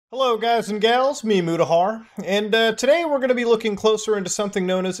Hello guys and gals, me Mutahar, and today we're going to be looking closer into something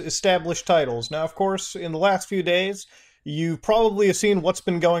known as established titles. Now of course, in the last few days, you probably have seen what's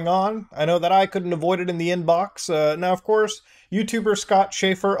been going on. I know that I couldn't avoid it in the inbox. Now of course, YouTuber Scott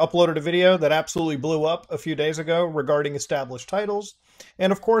Schaefer uploaded a video that absolutely blew up a few days ago regarding established titles,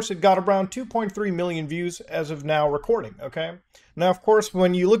 and of course it got around 2.3 million views as of now recording, okay? Now of course,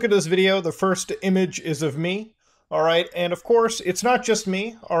 when you look at this video, the first image is of me. All right, and of course, it's not just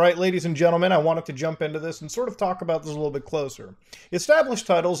me. All right, ladies and gentlemen, I wanted to jump into this and sort of talk about this a little bit closer. Established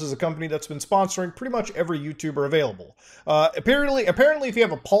Titles is a company that's been sponsoring pretty much every YouTuber available. Apparently, if you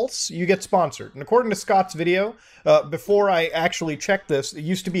have a pulse, you get sponsored. And according to Scott's video, before I actually checked this, it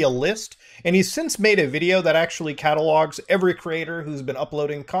used to be a list, and he's since made a video that actually catalogs every creator who's been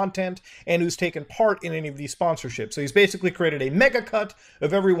uploading content and who's taken part in any of these sponsorships. So he's basically created a mega cut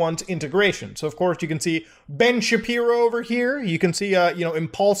of everyone's integration. So of course, you can see Ben Shapiro over here. You can see,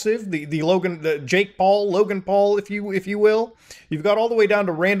 Impulsive, the Jake Paul, Logan Paul, if you will. You've got all the way down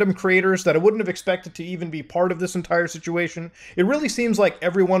to random creators that I wouldn't have expected to even be part of this entire situation. It really seems like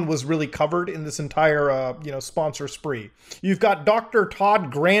everyone was really covered in this entire, sponsor spree. You've got Dr.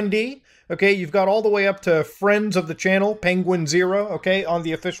 Todd Grandy. Okay, you've got all the way up to friends of the channel, Penguin Zero, okay, on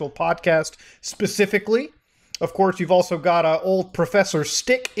the official podcast specifically. Of course, you've also got old Professor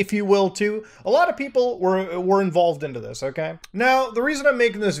Stick, if you will, too. A lot of people were involved into this, okay? Now, the reason I'm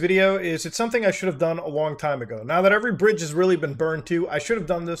making this video is it's something I should have done a long time ago. Now that every bridge has really been burned too, I should have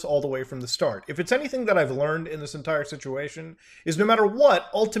done this all the way from the start. If it's anything that I've learned in this entire situation, is no matter what,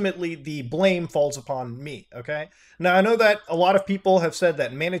 ultimately the blame falls upon me, okay? Now, I know that a lot of people have said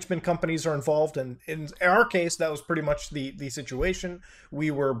that management companies are involved, and in our case, that was pretty much the situation. We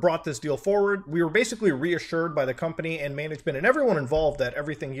were brought this deal forward. We were basically reassured by the company and management and everyone involved that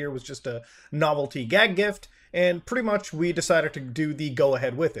everything here was just a novelty gag gift, and pretty much we decided to do the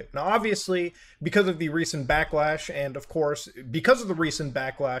go-ahead with it. Now, obviously, because of the recent backlash, and of course, because of the recent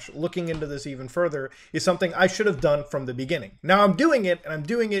backlash, looking into this even further is something I should have done from the beginning. Now, I'm doing it, and I'm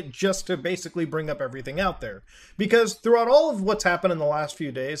doing it just to basically bring up everything out there. Because throughout all of what's happened in the last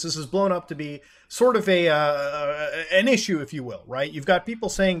few days, this has blown up to be sort of an issue, if you will, right? You've got people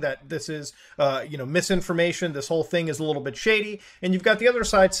saying that this is, misinformation, this whole thing is a little bit shady, and you've got the other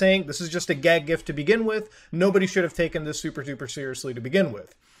side saying this is just a gag gift to begin with. Nobody should have taken this super duper seriously to begin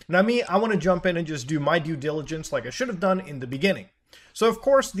with. Now me, I want to jump in and just do my due diligence like I should have done in the beginning. So of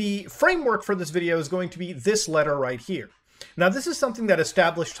course, the framework for this video is going to be this letter right here. Now, this is something that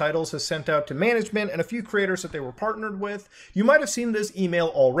Established Titles has sent out to management and a few creators that they were partnered with. You might have seen this email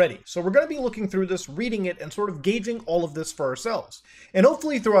already. So we're going to be looking through this, reading it, and sort of gauging all of this for ourselves. And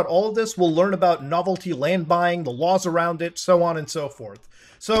hopefully throughout all of this, we'll learn about novelty land buying, the laws around it, so on and so forth.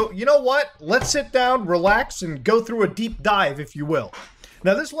 So, you know what? Let's sit down, relax, and go through a deep dive, if you will.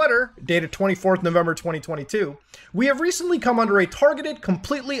 Now, this letter, dated 24th November 2022, we have recently come under a targeted,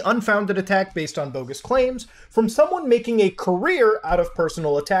 completely unfounded attack based on bogus claims from someone making a career out of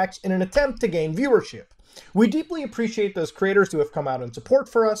personal attacks in an attempt to gain viewership. We deeply appreciate those creators who have come out in support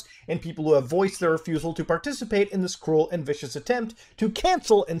for us and people who have voiced their refusal to participate in this cruel and vicious attempt to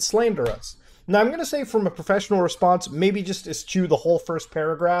cancel and slander us. Now, I'm going to say from a professional response, maybe just eschew the whole first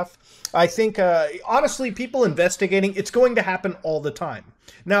paragraph. I think, honestly, people investigating, it's going to happen all the time.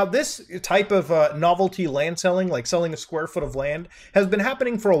 Now, this type of novelty land selling, like selling a square foot of land, has been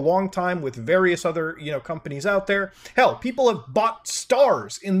happening for a long time with various other, companies out there. Hell, people have bought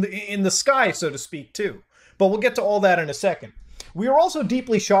stars in the sky, so to speak, too. But we'll get to all that in a second. We are also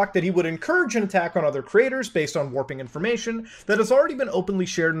deeply shocked that he would encourage an attack on other creators based on warping information that has already been openly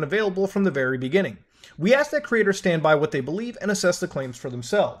shared and available from the very beginning. We ask that creators stand by what they believe and assess the claims for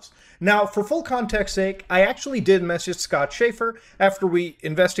themselves. Now, for full context's sake, I actually did message Scott Schaefer after we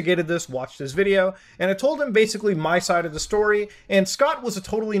investigated this, watched his video, and I told him basically my side of the story, and Scott was a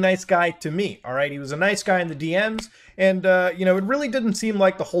totally nice guy to me, alright? He was a nice guy in the DMs, and, it really didn't seem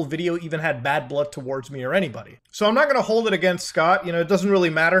like the whole video even had bad blood towards me or anybody. So I'm not going to hold it against Scott, it doesn't really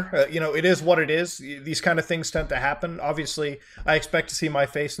matter, it is what it is. These kind of things tend to happen. Obviously, I expect to see my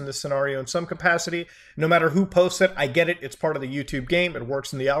face in this scenario in some capacity. No matter who posts it, I get it, it's part of the YouTube game, it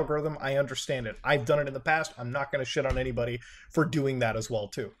works in the algorithm, I understand it. I've done it in the past, I'm not going to shit on anybody for doing that as well,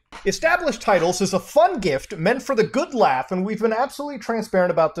 too. Established Titles is a fun gift meant for the good laugh, and we've been absolutely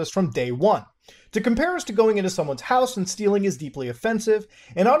transparent about this from day one. To compare us to going into someone's house and stealing is deeply offensive,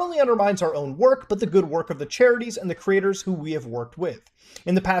 and not only undermines our own work, but the good work of the charities and the creators who we have worked with.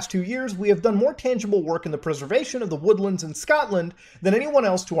 In the past 2 years, we have done more tangible work in the preservation of the woodlands in Scotland than anyone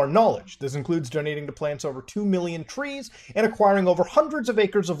else to our knowledge. This includes donating to plants over 2 million trees and acquiring over hundreds of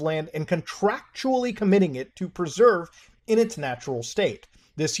acres of land and contractually committing it to preserve in its natural state.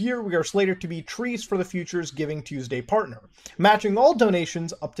 This year, we are slated to be Trees for the Future's Giving Tuesday partner, matching all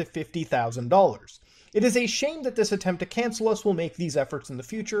donations up to $50,000. It is a shame that this attempt to cancel us will make these efforts in the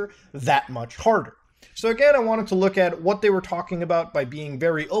future that much harder. So again, I wanted to look at what they were talking about by being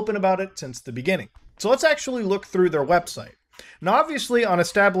very open about it since the beginning. So let's actually look through their website. Now, obviously, on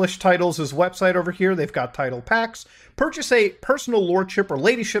Established Titles' website over here, they've got title packs. Purchase a personal lordship or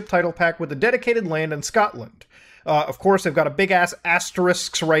ladyship title pack with a dedicated land in Scotland. Of course, they've got a big-ass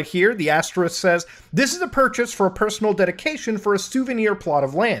asterisk right here. The asterisk says, this is a purchase for a personal dedication for a souvenir plot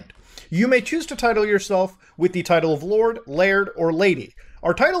of land. You may choose to title yourself with the title of Lord, Laird, or Lady.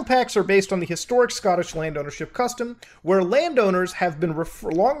 Our title packs are based on the historic Scottish land ownership custom, where landowners have been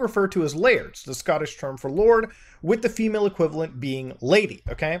long referred to as lairds, the Scottish term for lord, with the female equivalent being lady,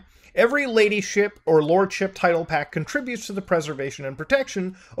 okay? Every ladyship or lordship title pack contributes to the preservation and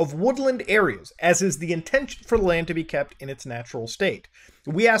protection of woodland areas, as is the intention for the land to be kept in its natural state.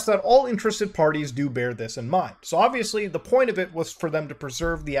 We ask that all interested parties do bear this in mind. So obviously, the point of it was for them to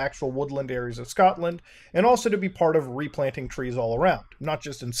preserve the actual woodland areas of Scotland, and also to be part of replanting trees all around, not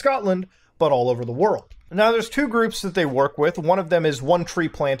just in Scotland, but all over the world. Now, there's two groups that they work with. One of them is One Tree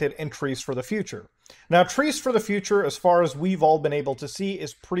Planted and Trees for the Future. Now, Trees for the Future, as far as we've all been able to see,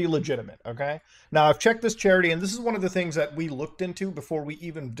 is pretty legitimate, okay? Now, I've checked this charity, and this is one of the things that we looked into before we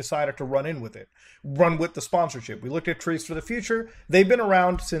even decided to run with the sponsorship. We looked at Trees for the Future. They've been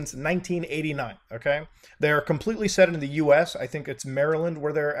around since 1989, okay? They're completely set in the U.S. I think it's Maryland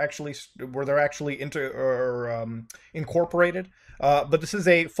where they're actually incorporated. But this is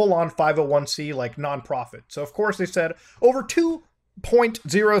a full-on 501c, like, nonprofit. So, of course, they said over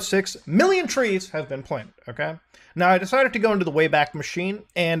 2.06 million trees have been planted, okay? Now, I decided to go into the Wayback Machine,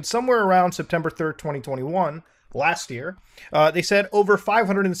 and somewhere around September 3rd, 2021, last year, they said over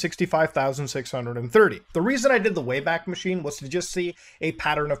 565,630. The reason I did the Wayback Machine was to just see a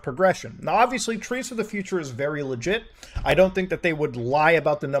pattern of progression. Now, obviously, Trees for the Future is very legit. I don't think that they would lie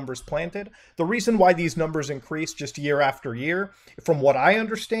about the numbers planted. The reason why these numbers increase just year after year, from what I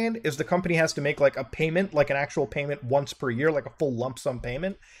understand, is the company has to make like a payment, like an actual payment once per year, like a full lump sum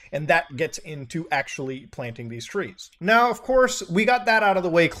payment, and that gets into actually planting these trees. Now, of course, we got that out of the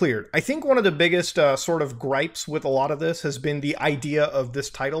way cleared. I think one of the biggest sort of gripes with a lot of this has been the idea of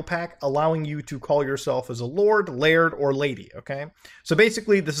this title pack allowing you to call yourself as a lord, laird, or lady, okay? So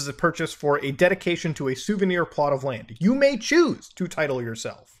basically, this is a purchase for a dedication to a souvenir plot of land. You may choose to title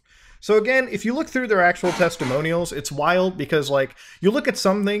yourself. So again, if you look through their actual testimonials, it's wild because, like, you look at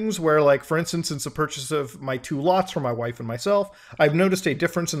some things where, like, for instance, since the purchase of my 2 lots for my wife and myself, I've noticed a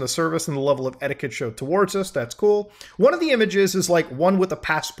difference in the service and the level of etiquette showed towards us. That's cool. One of the images is, like, one with a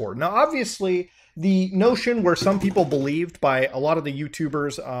passport. Now, obviously, the notion where some people believed by a lot of the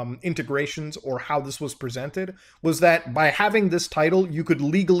YouTubers' integrations or how this was presented was that by having this title, you could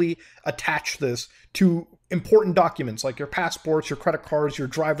legally attach this to important documents like your passports, your credit cards, your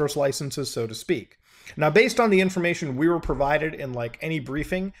driver's licenses, so to speak. Now, based on the information we were provided in like any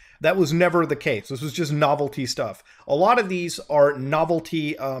briefing, that was never the case. This was just novelty stuff. A lot of these are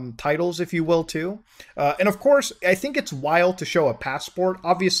novelty titles, if you will, too. And of course, I think it's wild to show a passport.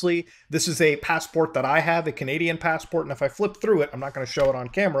 Obviously, this is a passport that I have, a Canadian passport, and if I flip through it, I'm not going to show it on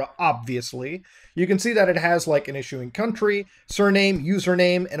camera, obviously. You can see that it has like an issuing country, surname,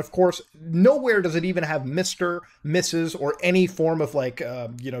 username, and of course, nowhere does it even have Mr., Mrs., or any form of like,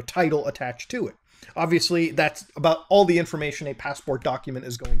 title attached to it. Obviously, that's about all the information a passport document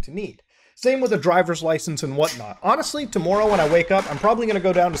is going to need. Same with a driver's license and whatnot. Honestly, tomorrow when I wake up, I'm probably going to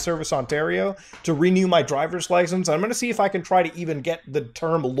go down to Service Ontario to renew my driver's license. I'm going to see if I can try to even get the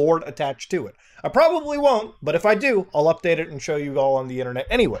term Lord attached to it. I probably won't, but if I do, I'll update it and show you all on the internet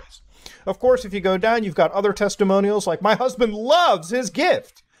anyways. Of course, if you go down, you've got other testimonials like, my husband loves his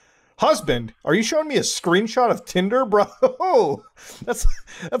gift. Husband, are you showing me a screenshot of Tinder, bro? Oh, that's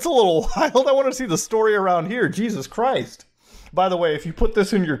a little wild. I want to see the story around here. Jesus Christ. By the way, if you put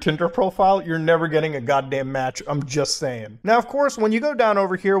this in your Tinder profile, you're never getting a goddamn match. I'm just saying. Now, of course, when you go down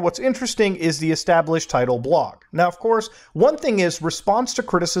over here, what's interesting is the Established Title blog. Now, of course, one thing is response to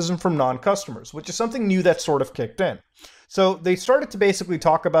criticism from non-customers, which is something new that sort of kicked in. So they started to basically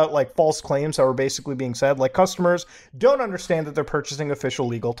talk about like false claims that were basically being said, like customers don't understand that they're purchasing official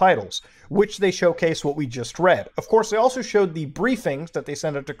legal titles, which they showcase what we just read. Of course, they also showed the briefings that they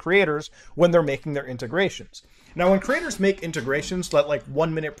send out to creators when they're making their integrations. Now, when creators make integrations, that like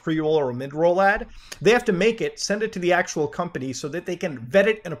 1-minute pre-roll or a mid-roll ad, they have to make it, send it to the actual company so that they can vet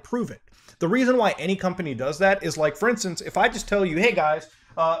it and approve it. The reason why any company does that is like, for instance, if I just tell you, hey guys,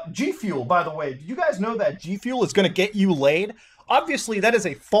 G Fuel, by the way, do you guys know that G Fuel is going to get you laid? Obviously, that is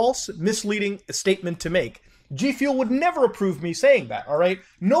a false, misleading statement to make. G Fuel would never approve me saying that, alright?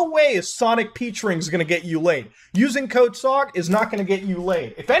 No way is Sonic Peach Rings gonna get you laid. Using code SOG is not gonna get you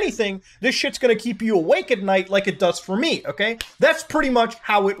laid. If anything, this shit's gonna keep you awake at night like it does for me, okay? That's pretty much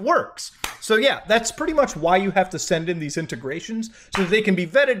how it works. So yeah, that's pretty much why you have to send in these integrations, so that they can be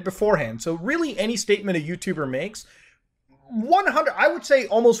vetted beforehand. So really, any statement a YouTuber makes, I would say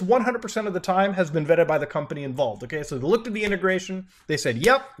almost 100% of the time has been vetted by the company involved, okay? So they looked at the integration, they said,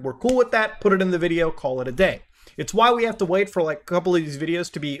 yep, we're cool with that, put it in the video, call it a day. It's why we have to wait for like a couple of these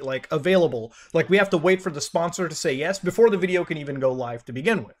videos to be like available. Like we have to wait for the sponsor to say yes before the video can even go live to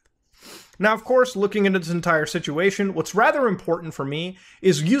begin with. Now, of course, looking into this entire situation, what's rather important for me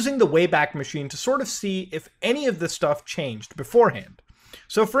is using the Wayback Machine to sort of see if any of this stuff changed beforehand.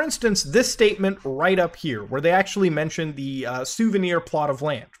 So for instance, this statement right up here, where they actually mention the souvenir plot of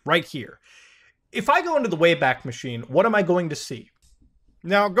land, right here. If I go into the Wayback Machine, what am I going to see?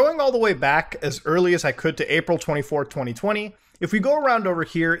 Now, going all the way back as early as I could to April 24, 2020, if we go around over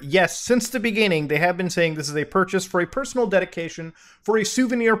here, yes, since the beginning, they have been saying this is a purchase for a personal dedication for a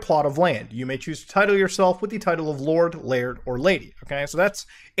souvenir plot of land. You may choose to title yourself with the title of Lord, Laird, or Lady, okay? So that's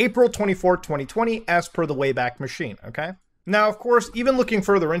April 24, 2020, as per the Wayback Machine, okay? Now, of course, even looking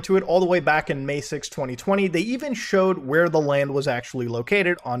further into it, all the way back in May 6, 2020, they even showed where the land was actually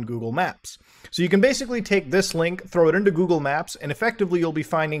located on Google Maps. So you can basically take this link, throw it into Google Maps, and effectively you'll be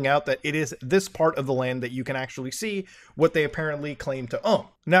finding out that it is this part of the land that you can actually see what they apparently claim to own.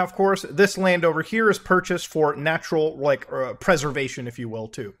 Now, of course, this land over here is purchased for natural, preservation, if you will,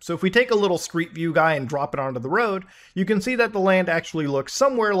 too. So if we take a little street view guy and drop it onto the road, you can see that the land actually looks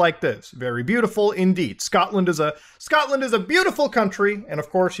somewhere like this. Very beautiful indeed. Scotland is a beautiful country, and of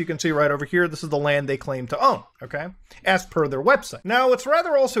course, you can see right over here, this is the land they claim to own, okay? As per their website. Now, what's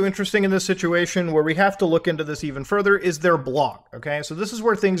rather also interesting in this situation, where we have to look into this even further, is their blog, okay? So this is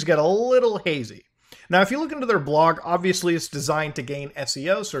where things get a little hazy. Now, if you look into their blog, obviously it's designed to gain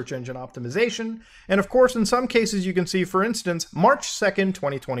SEO, search engine optimization, and of course, in some cases, you can see, for instance, March 2nd,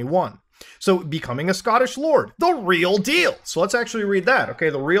 2021. So, becoming a Scottish Lord, the real deal. So let's actually read that, okay?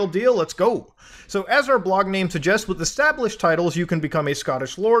 The real deal, let's go. So, as our blog name suggests, with established titles, you can become a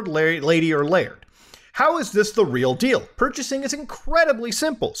Scottish Lord, Lady, or Laird. How is this the real deal? Purchasing is incredibly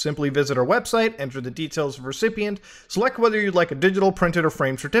simple. Simply visit our website, enter the details of recipient, select whether you'd like a digital, printed, or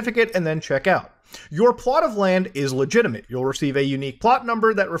framed certificate, and then check out. Your plot of land is legitimate. You'll receive a unique plot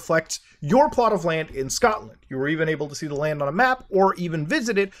number that reflects your plot of land in Scotland. You were even able to see the land on a map or even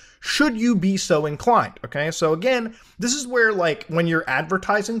visit it should you be so inclined, okay? So again, this is where, like, when you're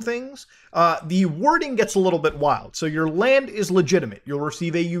advertising things, the wording gets a little bit wild. So your land is legitimate. You'll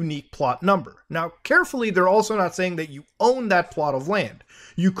receive a unique plot number. Now, carefully, they're also not saying that you own that plot of land.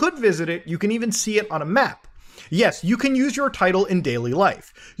 You could visit it. You can even see it on a map. Yes, you can use your title in daily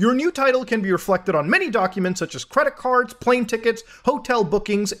life. Your new title can be reflected on many documents such as credit cards, plane tickets, hotel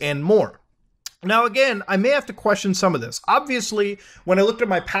bookings, and more. Now again, I may have to question some of this. Obviously, when I looked at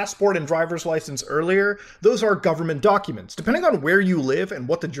my passport and driver's license earlier, those are government documents. Depending on where you live and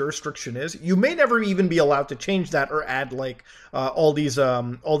what the jurisdiction is, you may never even be allowed to change that or add like all these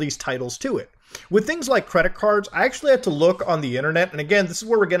titles to it. With things like credit cards, I actually had to look on the internet, and again, this is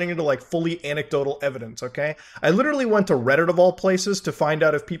where we're getting into like fully anecdotal evidence, okay? I literally went to Reddit of all places to find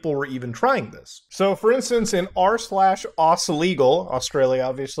out if people were even trying this. So for instance, in r/AusLegal, Australia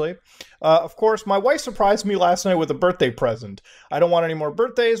obviously, of course, my wife surprised me last night with a birthday present. I don't want any more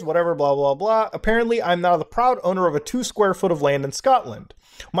birthdays, whatever, blah, blah, blah. Apparently, I'm now the proud owner of a 2 square foot of land in Scotland.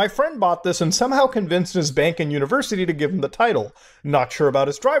 My friend bought this and somehow convinced his bank and university to give him the title. Not sure about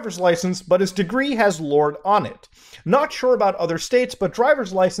his driver's license, but his degree has Lord on it. Not sure about other states, but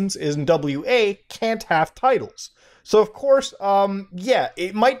driver's license in WA can't have titles. So of course, yeah,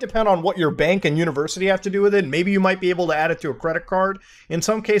 it might depend on what your bank and university have to do with it. Maybe you might be able to add it to a credit card. In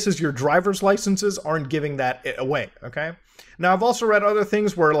some cases, your driver's licenses aren't giving that away, okay? Now, I've also read other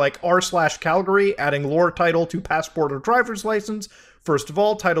things where like r/Calgary, adding Lord title to passport or driver's license. First of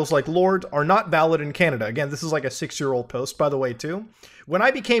all, titles like Lord are not valid in Canada. Again, this is like a 6-year-old post, by the way, too. When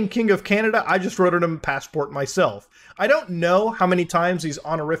I became King of Canada, I just wrote it in passport myself. I don't know how many times these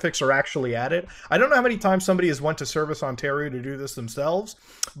honorifics are actually added. I don't know how many times somebody has went to Service Ontario to do this themselves.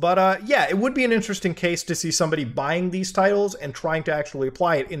 But yeah, it would be an interesting case to see somebody buying these titles and trying to actually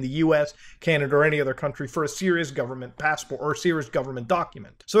apply it in the US, Canada, or any other country for a serious government passport or serious government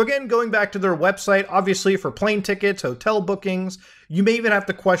document. So again, going back to their website, obviously for plane tickets, hotel bookings, you may even have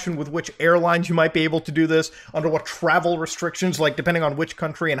to question with which airlines you might be able to do this, under what travel restrictions, like depending on which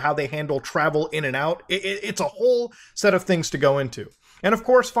country and how they handle travel in and out. It's a whole set of things to go into. And of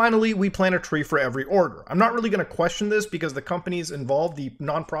course, finally, we plant a tree for every order. I'm not really going to question this because the companies involved, the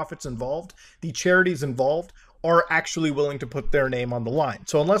nonprofits involved, the charities involved are actually willing to put their name on the line.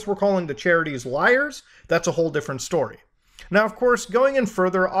 So unless we're calling the charities liars, that's a whole different story. Now, of course, going in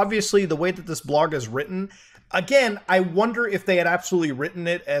further, obviously the way that this blog is written, again, I wonder if they had absolutely written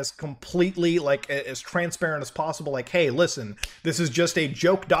it as completely, like, as transparent as possible. Like, hey, listen, this is just a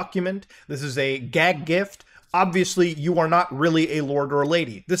joke document. This is a gag gift. Obviously, you are not really a lord or a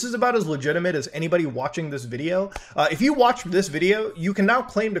lady. This is about as legitimate as anybody watching this video. If you watch this video, you can now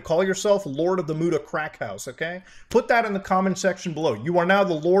claim to call yourself Lord of the Muda Crack House, okay? Put that in the comment section below. You are now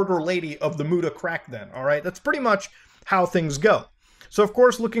the Lord or Lady of the Muda Crack then, all right? That's pretty much how things go. So, of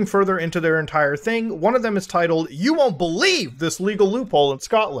course, looking further into their entire thing, one of them is titled, "You Won't Believe This Legal Loophole in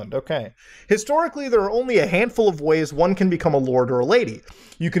Scotland." Okay. Historically, there are only a handful of ways one can become a lord or a lady.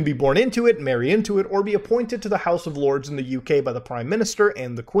 You can be born into it, marry into it, or be appointed to the House of Lords in the UK by the Prime Minister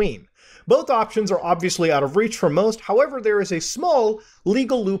and the Queen. Both options are obviously out of reach for most, however, there is a small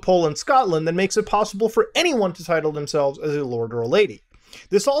legal loophole in Scotland that makes it possible for anyone to title themselves as a lord or a lady.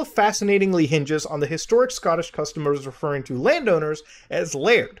 This all fascinatingly hinges on the historic Scottish custom of referring to landowners as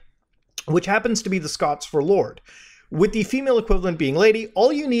laird, which happens to be the Scots for lord. With the female equivalent being lady,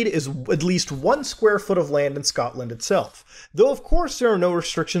 all you need is at least 1 square foot of land in Scotland itself. Though of course there are no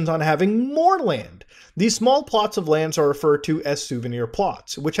restrictions on having more land. These small plots of lands are referred to as souvenir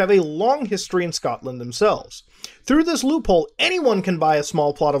plots, which have a long history in Scotland themselves. Through this loophole, anyone can buy a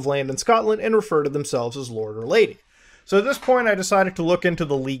small plot of land in Scotland and refer to themselves as lord or lady. So at this point, I decided to look into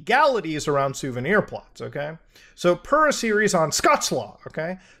the legalities around souvenir plots, okay? So per a series on Scots law,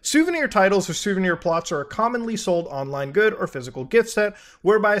 okay? Souvenir titles or souvenir plots are a commonly sold online good or physical gift set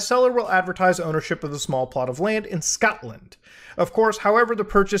whereby a seller will advertise ownership of the small plot of land in Scotland. Of course, however, the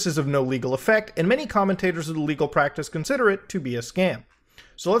purchase is of no legal effect, and many commentators of the legal practice consider it to be a scam.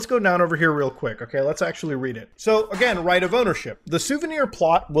 So let's go down over here real quick, okay? Let's actually read it. So again, right of ownership. The souvenir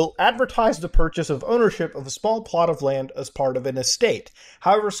plot will advertise the purchase of ownership of a small plot of land as part of an estate.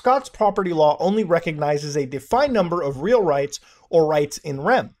 However, Scots property law only recognizes a defined number of real rights or rights in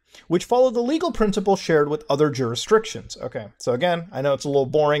rem, which follow the legal principles shared with other jurisdictions. Okay, so again, I know it's a little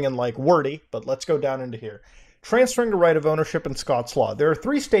boring and like wordy, but let's go down into here. Transferring the right of ownership in Scots law. There are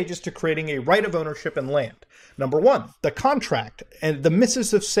 3 stages to creating a right of ownership in land. Number 1, the contract and the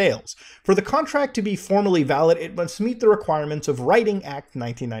missives of sales. For the contract to be formally valid, it must meet the requirements of Writing Act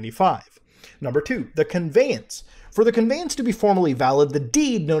 1995. Number 2, the conveyance. For the conveyance to be formally valid, the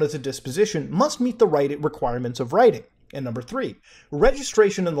deed, known as a disposition, must meet the requirements of writing. And number 3,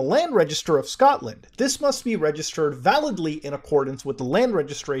 registration in the Land Register of Scotland. This must be registered validly in accordance with the Land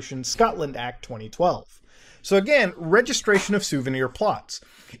Registration Scotland Act 2012. So again, registration of souvenir plots.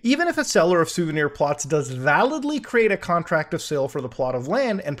 Even if a seller of souvenir plots does validly create a contract of sale for the plot of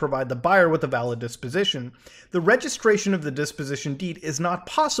land and provide the buyer with a valid disposition, the registration of the disposition deed is not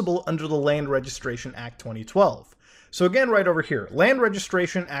possible under the Land Registration Act 2012. So again, right over here, Land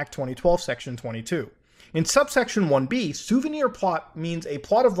Registration Act 2012, Section 22. In subsection 1b, souvenir plot means a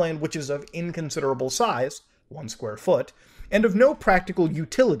plot of land which is of inconsiderable size, 1 square foot, and of no practical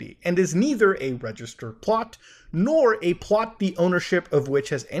utility, and is neither a registered plot, nor a plot the ownership of which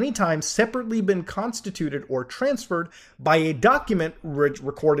has any time separately been constituted or transferred by a document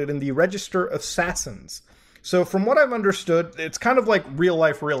recorded in the Register of Sassons. So from what I've understood, it's kind of like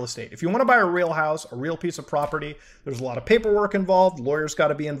real-life real estate. If you want to buy a real house, a real piece of property, there's a lot of paperwork involved, lawyers got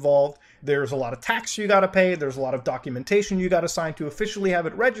to be involved, there's a lot of tax you got to pay, there's a lot of documentation you got to sign to officially have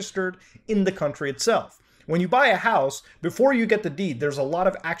it registered in the country itself. When you buy a house, before you get the deed, there's a lot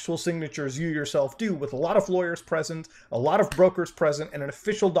of actual signatures you yourself do with a lot of lawyers present, a lot of brokers present, and an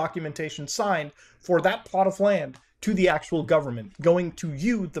official documentation signed for that plot of land to the actual government, going to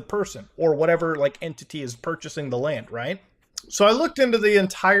you, the person, or whatever like entity is purchasing the land, right? So I looked into the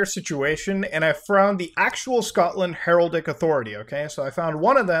entire situation and I found the actual Scotland Heraldic Authority, okay? So I found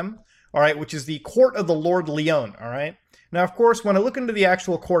one of them, all right, which is the Court of the Lord Lyon, all right? Now, of course, when I look into the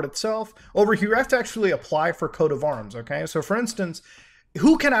actual court itself, over here, you have to actually apply for coat of arms, okay? So, for instance,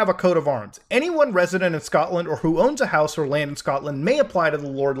 who can have a coat of arms? Anyone resident in Scotland or who owns a house or land in Scotland may apply to the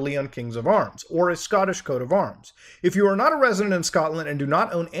Lord Lyon Kings of Arms, or a Scottish coat of arms. If you are not a resident in Scotland and do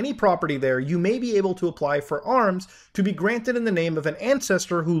not own any property there, you may be able to apply for arms to be granted in the name of an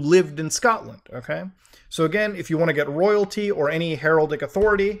ancestor who lived in Scotland, okay? So again, if you want to get royalty or any heraldic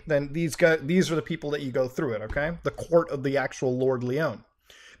authority, then these are the people that you go through it, okay? The court of the actual Lord Lyon.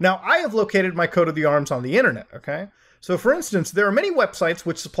 Now, I have located my coat of the arms on the internet, okay? So for instance, there are many websites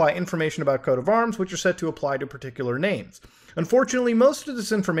which supply information about coat of arms which are said to apply to particular names. Unfortunately, most of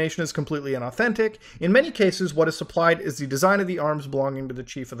this information is completely inauthentic. In many cases, what is supplied is the design of the arms belonging to the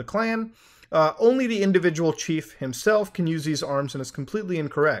chief of the clan. Only the individual chief himself can use these arms and is completely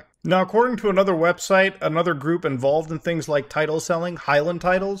incorrect. Now, according to another website, another group involved in things like title selling, Highland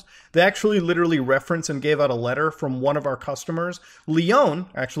Titles, they actually literally reference and gave out a letter from one of our customers. Leon,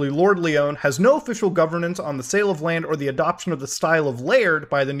 actually Lord Leon, has no official governance on the sale of land or the adoption of the style of laird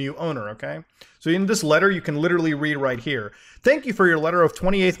by the new owner, okay? So in this letter, you can literally read right here. Thank you for your letter of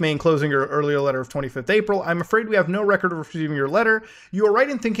 28th May enclosing your earlier letter of 25th April. I'm afraid we have no record of receiving your letter. You are right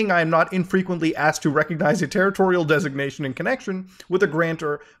in thinking I am not infrequently asked to recognize a territorial designation in connection with a grant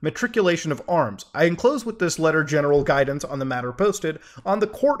or matriculation of arms. I enclose with this letter general guidance on the matter posted on the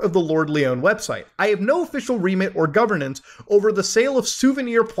Court of the Lord Leon website. I have no official remit or governance over the sale of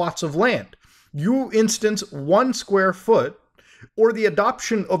souvenir plots of land. You instance 1 square foot or the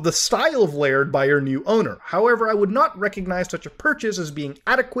adoption of the style of laird by your new owner. However, I would not recognize such a purchase as being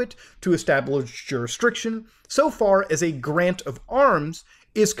adequate to establish jurisdiction so far as a grant of arms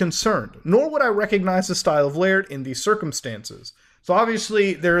is concerned, nor would I recognize the style of laird in these circumstances. So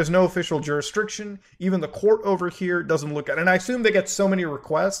obviously, there is no official jurisdiction. Even the court over here doesn't look at it. And I assume they get so many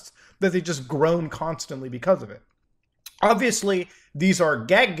requests that they just groan constantly because of it. Obviously, these are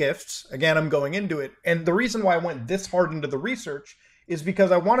gag gifts. Again, I'm going into it. And the reason why I went this hard into the research is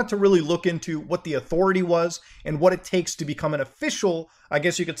because I wanted to really look into what the authority was and what it takes to become an official, I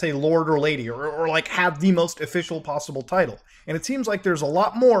guess you could say, lord or lady, or like have the most official possible title. And it seems like there's a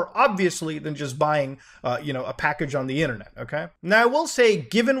lot more, obviously, than just buying, a package on the internet, okay? Now, I will say,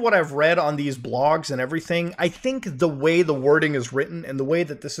 given what I've read on these blogs and everything, I think the way the wording is written and the way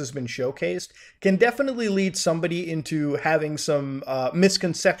that this has been showcased can definitely lead somebody into having some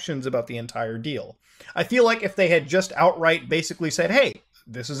misconceptions about the entire deal. I feel like if they had just outright basically said, hey,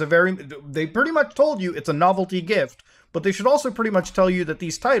 this is they pretty much told you it's a novelty gift, but they should also pretty much tell you that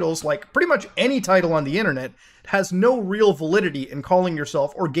these titles, like pretty much any title on the internet, has no real validity in calling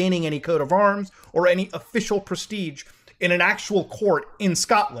yourself or gaining any coat of arms or any official prestige in an actual court in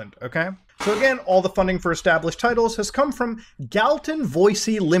Scotland, okay? So again, all the funding for established titles has come from Galton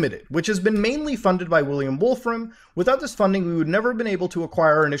Voicey Limited, which has been mainly funded by William Wolfram. Without this funding, we would never have been able to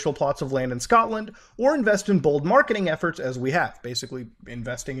acquire our initial plots of land in Scotland or invest in bold marketing efforts as we have, basically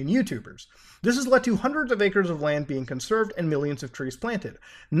investing in YouTubers. This has led to hundreds of acres of land being conserved and millions of trees planted,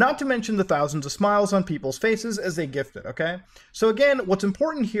 not to mention the thousands of smiles on people's faces as they gift it, okay? So again, what's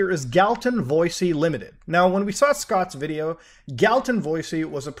important here is Galton Voicey Limited. Now, when we saw Scott's video, Galton Voicey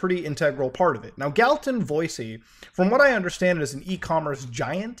was a pretty integral part of it. Now, Galton Voicey, from what I understand, is an e-commerce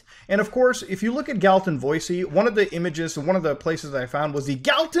giant. And of course, if you look at Galton Voicey, one of the images, one of the places that I found was the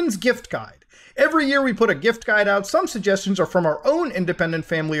Galton's Gift Guide. Every year we put a gift guide out. Some suggestions are from our own independent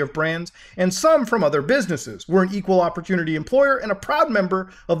family of brands and some from other businesses. We're an equal opportunity employer and a proud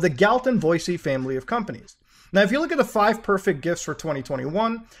member of the Galton Voicey family of companies. Now, if you look at the 5 perfect gifts for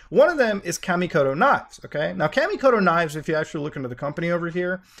 2021, one of them is Kamikoto Knives, okay? Now, Kamikoto Knives, if you actually look into the company over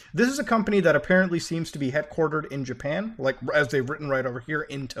here, this is a company that apparently seems to be headquartered in Japan, like as they've written right over here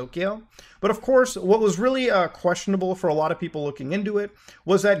in Tokyo. But of course, what was really questionable for a lot of people looking into it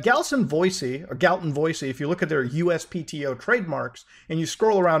was that Galton Voicey, if you look at their USPTO trademarks and you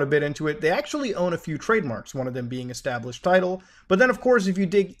scroll around a bit into it, they actually own a few trademarks, one of them being established title. But then, of course, if you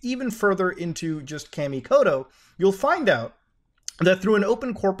dig even further into just Kamikoto, you'll find out that through an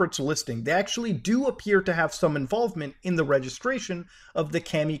open corporate's listing, they actually do appear to have some involvement in the registration of the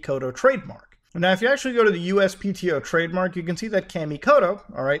Kamikoto trademark. Now, if you actually go to the USPTO trademark, you can see that Kamikoto,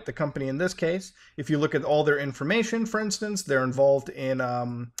 all right, the company in this case, if you look at all their information, for instance, they're involved in,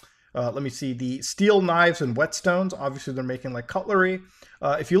 let me see, the steel knives and whetstones. Obviously, they're making like cutlery.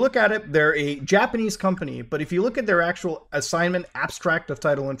 If you look at it, they're a Japanese company, but if you look at their actual assignment abstract of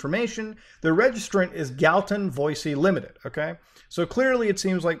title information, their registrant is Galton Voicey Limited, okay? So clearly it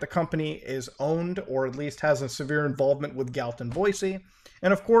seems like the company is owned or at least has a severe involvement with Galton Voicey.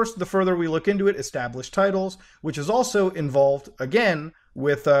 And of course, the further we look into it, established titles, which is also involved, again,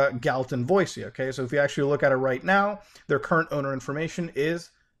 with Galton Voicey, okay? So if you actually look at it right now, their current owner information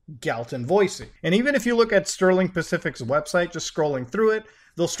is Galton Voicey. And even if you look at Sterling Pacific's website, just scrolling through it,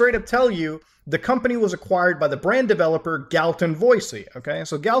 they'll straight up tell you the company was acquired by the brand developer Galton Voicey, okay?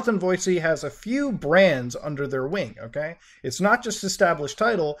 So Galton Voicey has a few brands under their wing, okay? It's not just established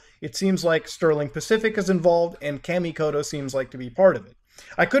title. It seems like Sterling Pacific is involved and Kamikoto seems like to be part of it.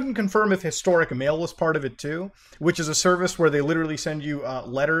 I couldn't confirm if Historic Mail was part of it too, which is a service where they literally send you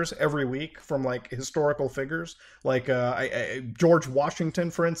letters every week from like historical figures, like George Washington,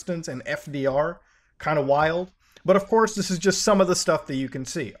 for instance, and FDR. Kind of wild. But of course, this is just some of the stuff that you can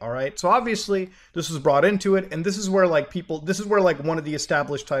see, all right? So obviously, this was brought into it, and this is where one of the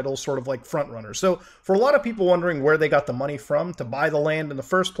established titles sort of like front runners. So for a lot of people wondering where they got the money from to buy the land in the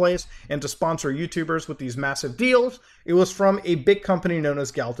first place and to sponsor YouTubers with these massive deals, it was from a big company known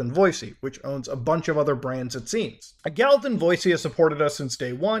as Galton Voicey, which owns a bunch of other brands, it seems. Galton Voicey has supported us since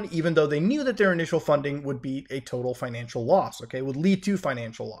day one, even though they knew that their initial funding would be a total financial loss, okay, would lead to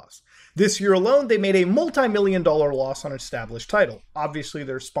financial loss. This year alone, they made a multi-million-dollar loss on an established title. Obviously,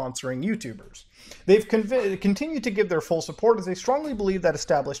 they're sponsoring YouTubers. They've continued to give their full support as they strongly believe that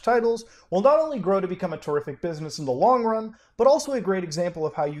established titles will not only grow to become a terrific business in the long run, but also a great example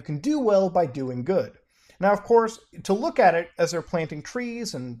of how you can do well by doing good. Now, of course, to look at it as they're planting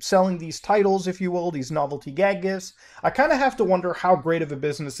trees and selling these titles, if you will, these novelty gag gifts, I kind of have to wonder how great of a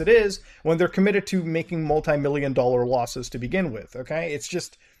business it is when they're committed to making multi-million-dollar losses to begin with, okay? It's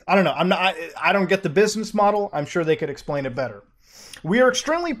just, I don't know, I don't get the business model. I'm sure they could explain it better. We are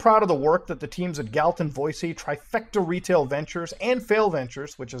extremely proud of the work that the teams at Galton Voicey, Trifecta Retail Ventures, and Fail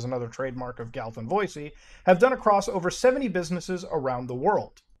Ventures, which is another trademark of Galton Voicey, have done across over 70 businesses around the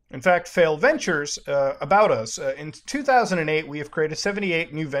world. In fact, Fail Ventures, about us, in 2008, we have created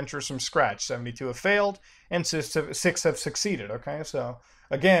 78 new ventures from scratch. 72 have failed, and 6 have succeeded, okay? So,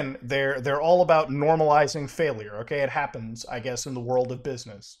 again, they're all about normalizing failure, okay? It happens, I guess, in the world of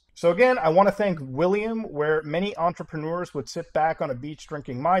business. So again, I want to thank William, where many entrepreneurs would sit back on a beach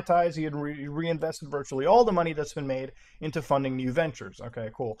drinking Mai Tais. He had reinvested virtually all the money that's been made into funding new ventures.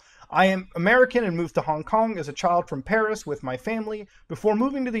 Okay, cool. I am American and moved to Hong Kong as a child from Paris with my family before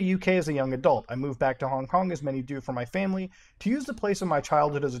moving to the UK as a young adult. I moved back to Hong Kong, as many do, for my family. To use the place of my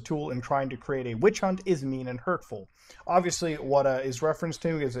childhood as a tool in trying to create a witch hunt is mean and hurtful. Obviously, what is referenced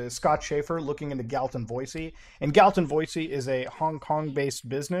to is Scott Schaefer looking into Galton Voicey. And Galton Voicey is a Hong Kong-based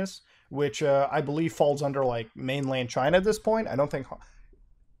business, which I believe falls under like mainland China at this point. I don't think.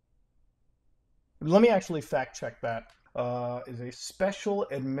 Let me actually fact check that. Is a special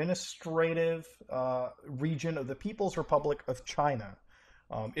administrative region of the People's Republic of China.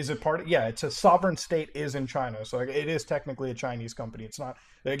 Is it part of, yeah, it's a sovereign state is in China. So it is technically a Chinese company. It's not,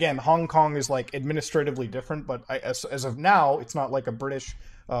 again, Hong Kong is like administratively different, but as of now, it's not like a British,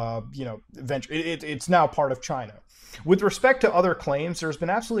 venture. It's now part of China. With respect to other claims, there's been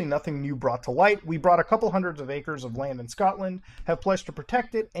absolutely nothing new brought to light. We brought a couple hundreds of acres of land in Scotland, have pledged to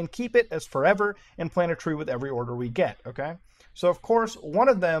protect it and keep it as forever, and plant a tree with every order we get, okay? So, of course, one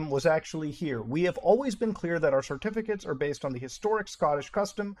of them was actually here. We have always been clear that our certificates are based on the historic Scottish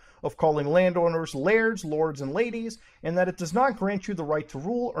custom of calling landowners lairds, lords, and ladies, and that it does not grant you the right to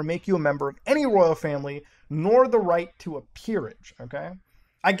rule or make you a member of any royal family, nor the right to a peerage, okay?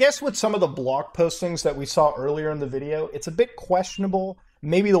 I guess with some of the blog postings that we saw earlier in the video, it's a bit questionable.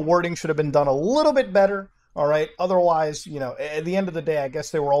 Maybe the wording should have been done a little bit better, all right? Otherwise, at the end of the day, I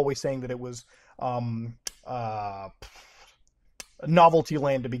guess they were always saying that it was novelty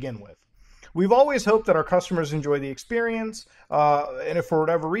land to begin with. We've always hoped that our customers enjoy the experience, and if for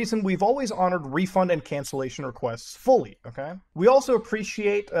whatever reason, we've always honored refund and cancellation requests fully, okay? We also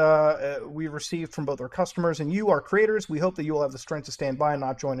appreciate we received from both our customers and you, our creators. We hope that you will have the strength to stand by and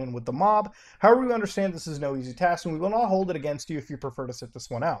not join in with the mob. However, we understand this is no easy task, and we will not hold it against you if you prefer to sit this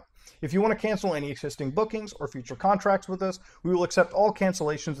one out. If you want to cancel any existing bookings or future contracts with us, we will accept all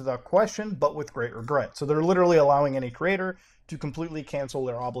cancellations without question, but with great regret. So they're literally allowing any creator to completely cancel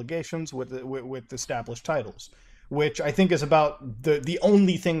their obligations with established titles, which I think is about the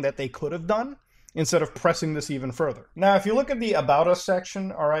only thing that they could have done instead of pressing this even further. Now, if you look at the About Us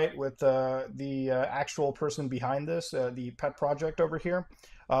section, all right, with the actual person behind this, the pet project over here,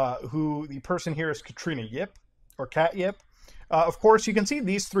 who the person here is Katrina Yip, or Cat Yip. Of course, you can see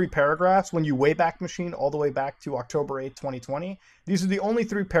these 3 paragraphs when you Wayback Machine all the way back to October 8th, 2020. These are the only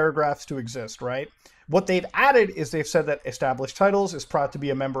 3 paragraphs to exist, right? What they've added is they've said that Established Titles is proud to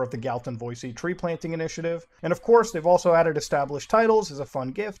be a member of the Galton Voicey Tree Planting Initiative. And of course, they've also added Established Titles as a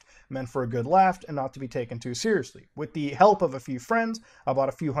fun gift, meant for a good laugh and not to be taken too seriously. With the help of a few friends, I bought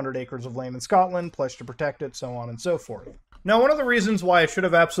a few hundred acres of land in Scotland, pledged to protect it, so on and so forth. Now, one of the reasons why I should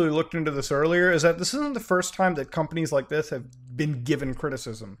have absolutely looked into this earlier is that this isn't the first time that companies like this have been given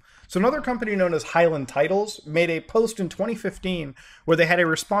criticism. So another company known as Highland Titles made a post in 2015 where they had a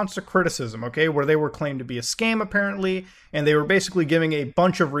response to criticism, okay, where they were claimed to be a scam apparently, and they were basically giving a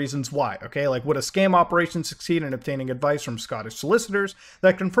bunch of reasons why, okay, like would a scam operation succeed in obtaining advice from Scottish solicitors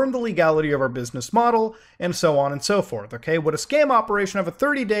that confirm the legality of our business model, and so on and so forth, okay? Would a scam operation have a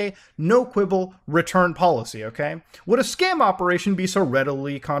 30-day, no quibble return policy, okay? Would a scam operation be so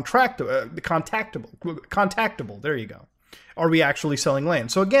readily contactable? There you go. Are we actually selling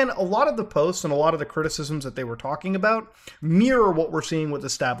land? So again, a lot of the posts and a lot of the criticisms that they were talking about mirror what we're seeing with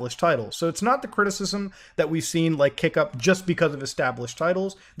established titles. So it's not the criticism that we've seen like kick up just because of established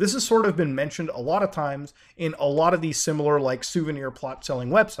titles. This has sort of been mentioned a lot of times in a lot of these similar like souvenir plot selling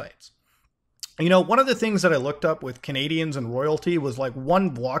websites. You know, one of the things that I looked up with Canadians and royalty was like one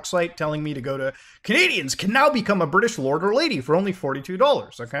blog site telling me to go to Canadians can now become a British lord or lady for only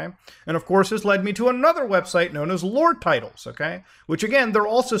 $42, okay? And of course, this led me to another website known as Lord Titles, okay? Which again, they're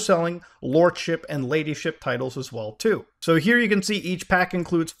also selling lordship and ladyship titles as well too. So here you can see each pack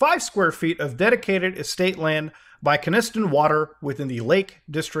includes 5 square feet of dedicated estate land by Coniston Water within the Lake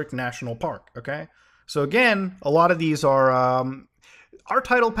District National Park, okay? So again, a lot of these are our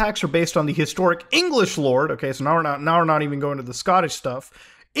title packs are based on the historic English lord. Okay, so now we're not even going to the Scottish stuff.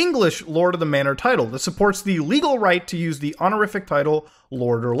 English Lord of the Manor title that supports the legal right to use the honorific title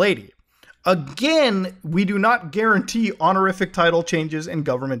Lord or Lady. Again, we do not guarantee honorific title changes in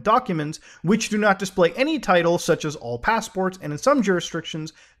government documents, which do not display any title, such as all passports, and in some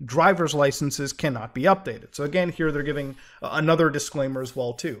jurisdictions, driver's licenses cannot be updated. So again, here they're giving another disclaimer as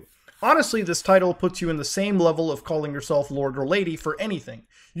well too. Honestly, this title puts you in the same level of calling yourself Lord or Lady for anything.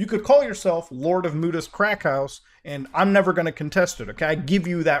 You could call yourself Lord of Muda's Crack House, and I'm never going to contest it, okay? I give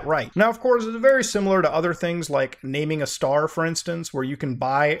you that right. Now, of course, it's very similar to other things like naming a star, for instance, where you can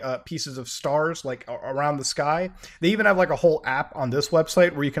buy pieces of stars, like around the sky. They even have like a whole app on this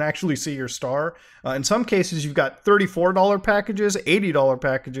website where you can actually see your star. In some cases, you've got $34 packages, $80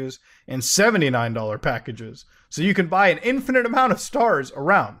 packages, and $79 packages. So you can buy an infinite amount of stars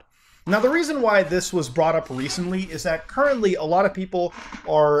around. Now, the reason why this was brought up recently is that currently a lot of people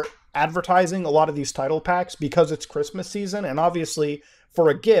are advertising a lot of these title packs because it's Christmas season, and obviously for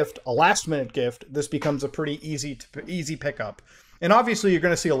a gift, a last-minute gift, this becomes a pretty easy pickup. And obviously you're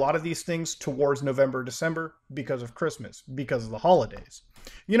going to see a lot of these things towards November, December because of Christmas, because of the holidays.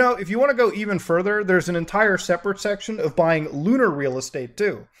 You know, if you want to go even further, there's an entire separate section of buying lunar real estate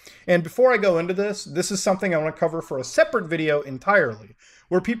too. And before I go into this is something I want to cover for a separate video entirely,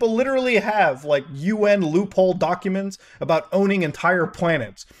 where people literally have like UN loophole documents about owning entire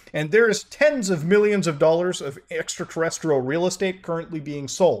planets. And there's tens of millions of dollars of extraterrestrial real estate currently being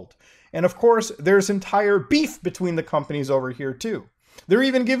sold. And of course, there's entire beef between the companies over here too. They're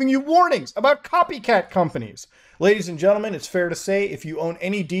even giving you warnings about copycat companies. Ladies and gentlemen, it's fair to say if you own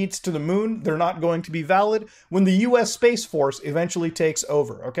any deeds to the moon, they're not going to be valid when the US Space Force eventually takes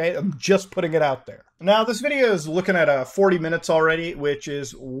over, okay? I'm just putting it out there. Now, this video is looking at 40 minutes already, which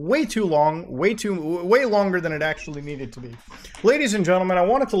is way too long, way longer than it actually needed to be. Ladies and gentlemen, I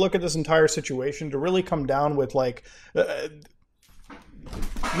wanted to look at this entire situation to really come down with like...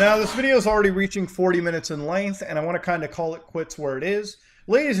 Now, this video is already reaching 40 minutes in length, and I want to kind of call it quits where it is.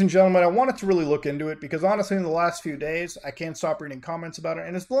 Ladies and gentlemen, I wanted to really look into it because honestly, in the last few days, I can't stop reading comments about it,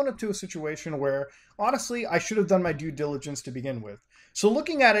 and it's blown up to a situation where, honestly, I should have done my due diligence to begin with. So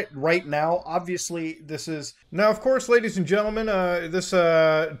looking at it right now, obviously, this is... Now, of course, ladies and gentlemen, this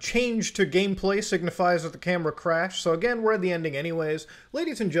change to gameplay signifies that the camera crashed. So again, we're at the ending anyways.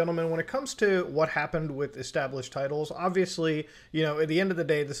 Ladies and gentlemen, when it comes to what happened with established titles, obviously, you know, at the end of the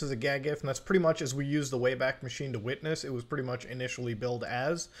day, this is a gag gift, and that's pretty much as we use the Wayback Machine to witness. It was pretty much initially billed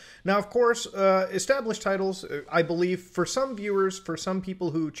as. Now, of course, established titles, I believe, for some viewers, for some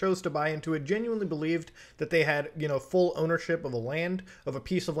people who chose to buy into it, genuinely believed that they had, you know, full ownership of a land, of a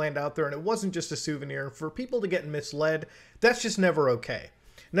piece of land out there, and it wasn't just a souvenir. For people to get misled, that's just never okay.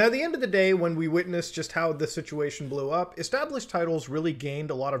 Now, at the end of the day, when we witnessed just how this situation blew up, established titles really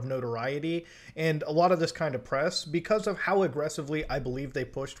gained a lot of notoriety and a lot of this kind of press because of how aggressively I believe they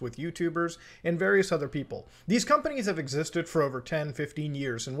pushed with YouTubers and various other people. These companies have existed for over 10, 15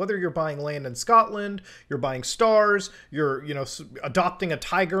 years, and whether you're buying land in Scotland, you're buying stars, you're, you know, adopting a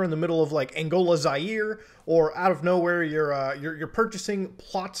tiger in the middle of like Angola, Zaire, or out of nowhere, you're purchasing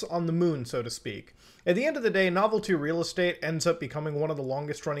plots on the moon, so to speak. At the end of the day, novelty real estate ends up becoming one of the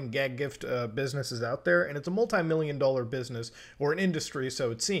longest running gag gift businesses out there, and it's a multi-million-dollar business, or an industry, so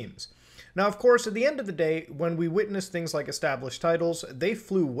it seems. Now, of course, at the end of the day, when we witness things like established titles, they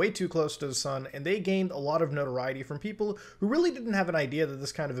flew way too close to the sun, and they gained a lot of notoriety from people who really didn't have an idea that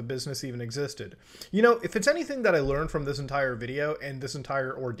this kind of a business even existed. You know, if it's anything that I learned from this entire video and this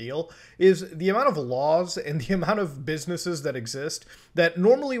entire ordeal, is the amount of laws and the amount of businesses that exist that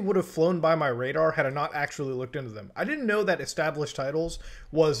normally would have flown by my radar had I not actually looked into them. I didn't know that established titles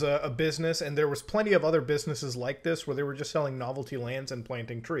was a business, and there was plenty of other businesses like this where they were just selling novelty lands and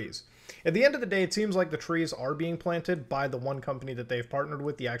planting trees. At the end of the day, it seems like the trees are being planted by the one company that they've partnered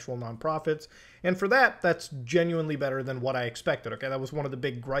with, the actual nonprofits, and for that, that's genuinely better than what I expected, okay? That was one of the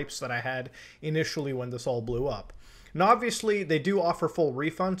big gripes that I had initially when this all blew up. Now, obviously, they do offer full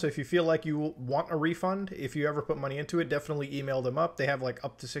refunds, so if you feel like you want a refund, if you ever put money into it, definitely email them up. They have like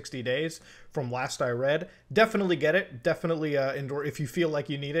up to 60 days from last I read. Definitely get it. Definitely endorse. If you feel like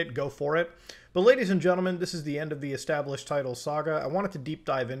you need it, go for it. But ladies and gentlemen, this is the end of the established title saga. I wanted to deep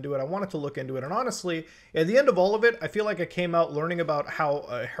dive into it. I wanted to look into it. And honestly, at the end of all of it, I feel like I came out learning about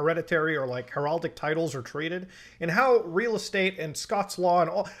how hereditary or like heraldic titles are treated and how real estate and Scots law and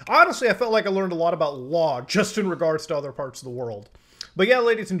all. Honestly, I felt like I learned a lot about law just in regards to other parts of the world. But yeah,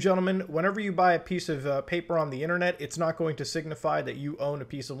 ladies and gentlemen, whenever you buy a piece of paper on the internet, it's not going to signify that you own a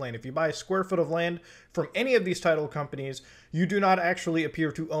piece of land. If you buy a square foot of land from any of these title companies, you do not actually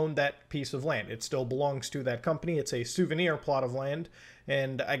appear to own that piece of land. It still belongs to that company. It's a souvenir plot of land.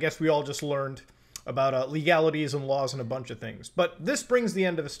 And I guess we all just learned about legalities and laws and a bunch of things. But this brings the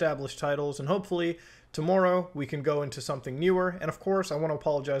end of established titles, and hopefully tomorrow we can go into something newer. And of course, I want to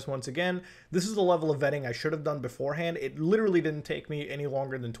apologize once again. This is the level of vetting I should have done beforehand. It literally didn't take me any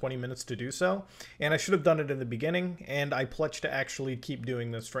longer than 20 minutes to do so, and I should have done it in the beginning, and I pledge to actually keep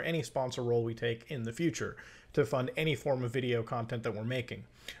doing this for any sponsor role we take in the future to fund any form of video content that we're making.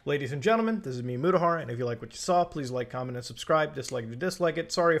 Ladies and gentlemen, this is me, Mutahar, and if you like what you saw, please like, comment, and subscribe. Dislike if you dislike it.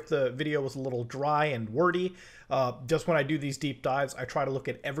 Sorry if the video was a little dry and wordy. Just when I do these deep dives, I try to look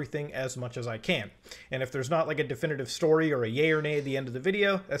at everything as much as I can. And if there's not like a definitive story or a yay or nay at the end of the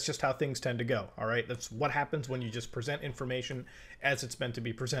video, that's just how things tend to go, all right? That's what happens when you just present information as it's meant to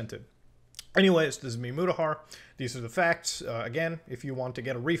be presented. Anyways, this is me, Mutahar. These are the facts. Again, if you want to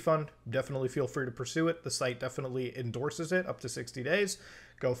get a refund, definitely feel free to pursue it. The site definitely endorses it up to 60 days.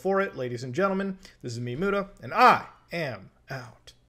 Go for it, ladies and gentlemen. This is me, Muta, and I am out.